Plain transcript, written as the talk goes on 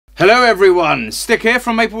Hello everyone, Stick here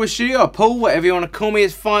from Maplewood Studio, or Paul, whatever you want to call me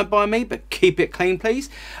is fine by me, but keep it clean please.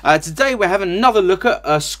 Today we're having another look at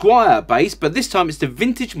a Squier bass, but this time it's the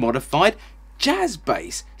vintage modified jazz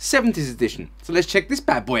bass, 70s edition. So let's check this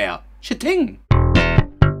bad boy out. Cha-ting!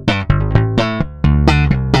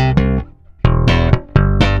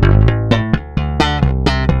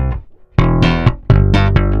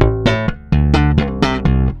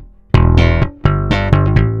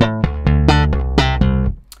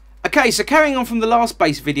 Okay, so carrying on from the last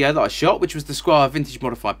bass video that I shot, which was the Squier vintage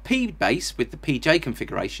modified P bass with the PJ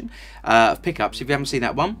configuration of pickups. If you haven't seen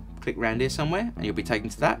that one, click around here somewhere and you'll be taken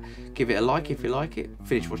to that. Give it a like if you like it.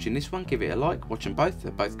 Finish watching this one, give it a like. Watch them both,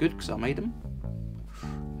 they're both good because I made them.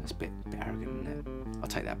 That's a bit arrogant, isn't it? I'll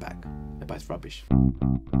take that back. They're both rubbish.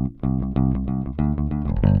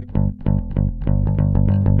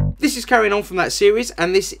 This is carrying on from that series,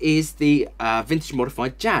 and this is the vintage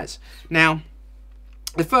modified jazz. Now,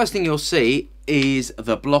 the first thing you'll see is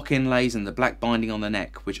the block inlays and the black binding on the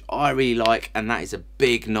neck, which I really like, and that is a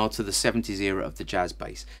big nod to the 70s era of the jazz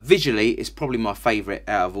bass. Visually, it's probably my favourite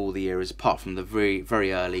out of all the eras, apart from the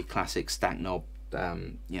very early classic stack knob,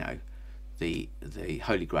 you know, the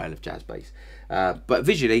holy grail of jazz bass. But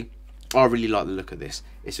visually, I really like the look of this.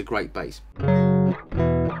 It's a great bass.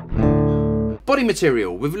 Body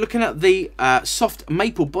material, we're looking at the soft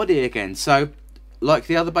maple body again. So, like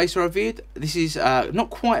the other bass I reviewed, this is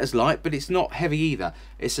not quite as light, but it's not heavy either.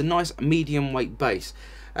 It's a nice medium weight bass.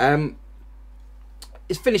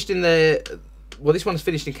 It's finished in the, well, this one's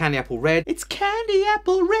finished in candy apple red. It's candy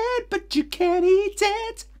apple red, but you can't eat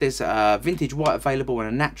it. There's vintage white available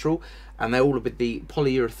and a natural, and they're all with the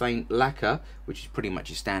polyurethane lacquer, which is pretty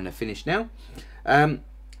much a standard finish now.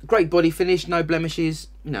 Great body finish, no blemishes,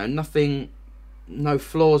 you know, nothing, no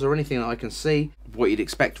flaws or anything that I can see. What you'd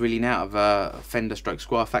expect really now of a Fender stroke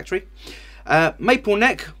Squier factory. Maple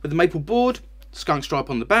neck with the maple board, skunk stripe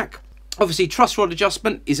on the back. Obviously truss rod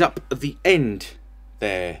adjustment is up at the end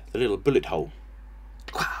there, the little bullet hole.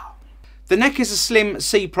 Wow. The neck is a slim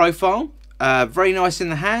C profile, very nice in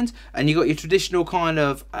the hand, and you've got your traditional kind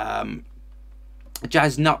of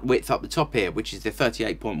jazz nut width up the top here, which is the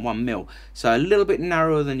 38.1mm, so a little bit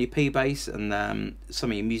narrower than your P bass and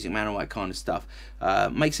some of your Music Man, all that kind of stuff.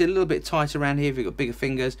 Makes it a little bit tighter around here if you've got bigger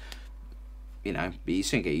fingers, you know, but you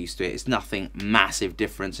soon get used to it. It's nothing massive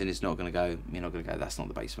difference, and it's not going to go, you're not going to go, that's not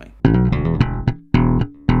the bass for me.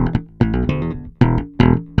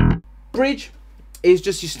 Bridge is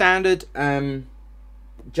just your standard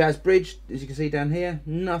jazz bridge, as you can see down here.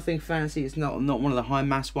 Nothing fancy, it's not one of the high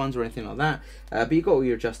mass ones or anything like that, but you've got all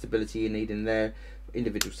your adjustability you need in there,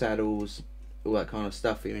 individual saddles, all that kind of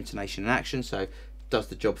stuff for your intonation and action, so does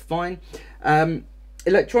the job fine.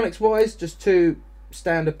 Electronics wise, just two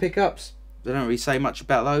standard pickups. They don't really say much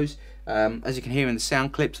about those. As you can hear in the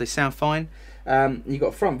sound clips, they sound fine. You've got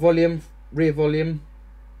a front volume, rear volume,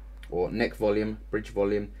 or neck volume, bridge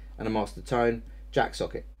volume, and a master tone, jack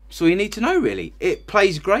socket. So you need to know really. It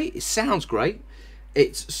plays great, it sounds great,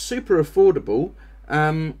 it's super affordable.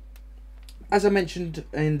 As I mentioned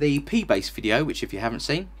in the P bass video, which if you haven't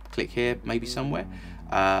seen, click here maybe somewhere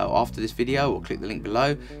after this video, or click the link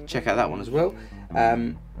below, check out that one as well.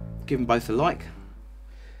 Give them both a like.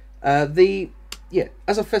 Yeah,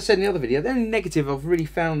 as I first said in the other video, the only negative I've really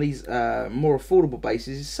found these more affordable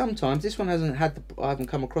basses is sometimes, this one hasn't had, I haven't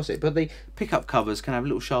come across it, but the pickup covers can have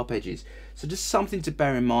little sharp edges. So just something to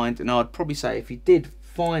bear in mind, and I'd probably say if you did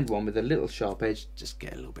find one with a little sharp edge, just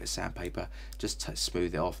get a little bit of sandpaper, just to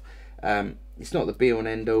smooth it off. It's not the be all and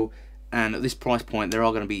end all, and at this price point there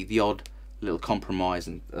are going to be the odd little compromise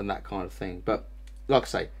and that kind of thing. But like I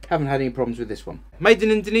say, haven't had any problems with this one. Made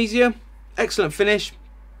in Indonesia, excellent finish.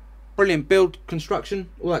 Brilliant build, construction,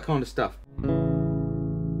 all that kind of stuff.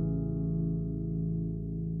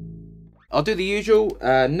 I'll do the usual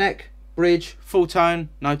neck, bridge, full tone,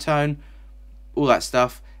 no tone, all that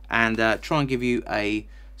stuff, and try and give you a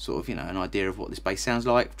sort of, you know, an idea of what this bass sounds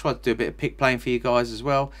like. Try to do a bit of pick playing for you guys as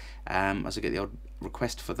well, as I get the odd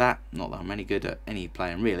request for that. Not that I'm any good at any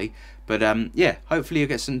playing really, but yeah, hopefully you'll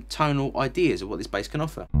get some tonal ideas of what this bass can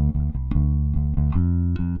offer.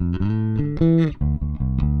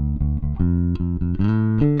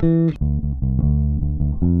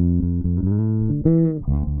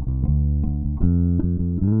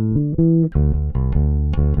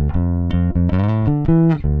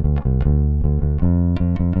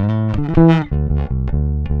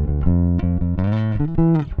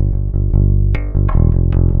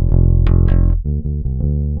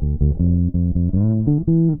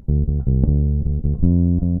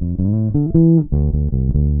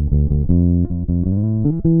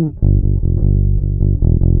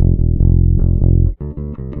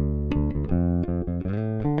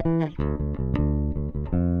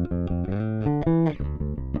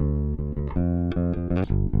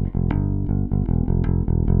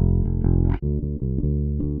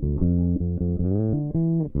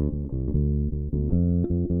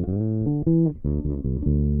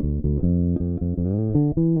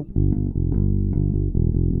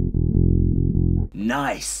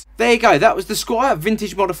 Nice. There you go, that was the Squier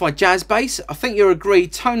vintage modified jazz bass. I think you'll agree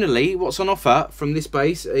tonally what's on offer from this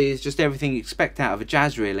bass is just everything you expect out of a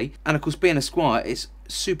jazz really. And of course being a Squier, it's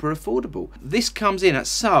super affordable. This comes in at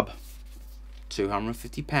sub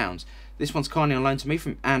 £250. This one's kindly on loan to me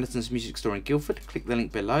from Anderton's Music Store in Guildford. Click the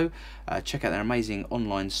link below. Check out their amazing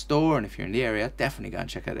online store, and if you're in the area, definitely go and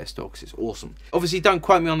check out their store because it's awesome. Obviously, don't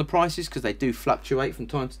quote me on the prices because they do fluctuate from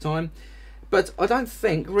time to time. But I don't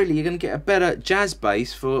think really you're going to get a better jazz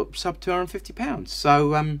bass for sub £250.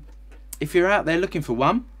 So if you're out there looking for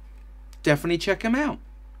one, definitely check them out.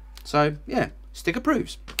 So yeah, stick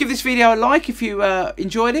approves. Give this video a like if you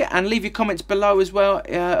enjoyed it, and leave your comments below as well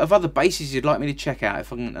of other basses you'd like me to check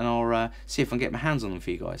out, and I'll see if I can get my hands on them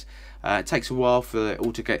for you guys. It takes a while for it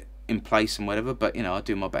all to get in place and whatever, but you know, I'll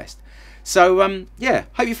do my best. So yeah,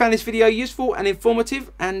 hope you found this video useful and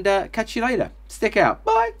informative, and catch you later. Stick out.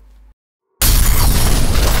 Bye.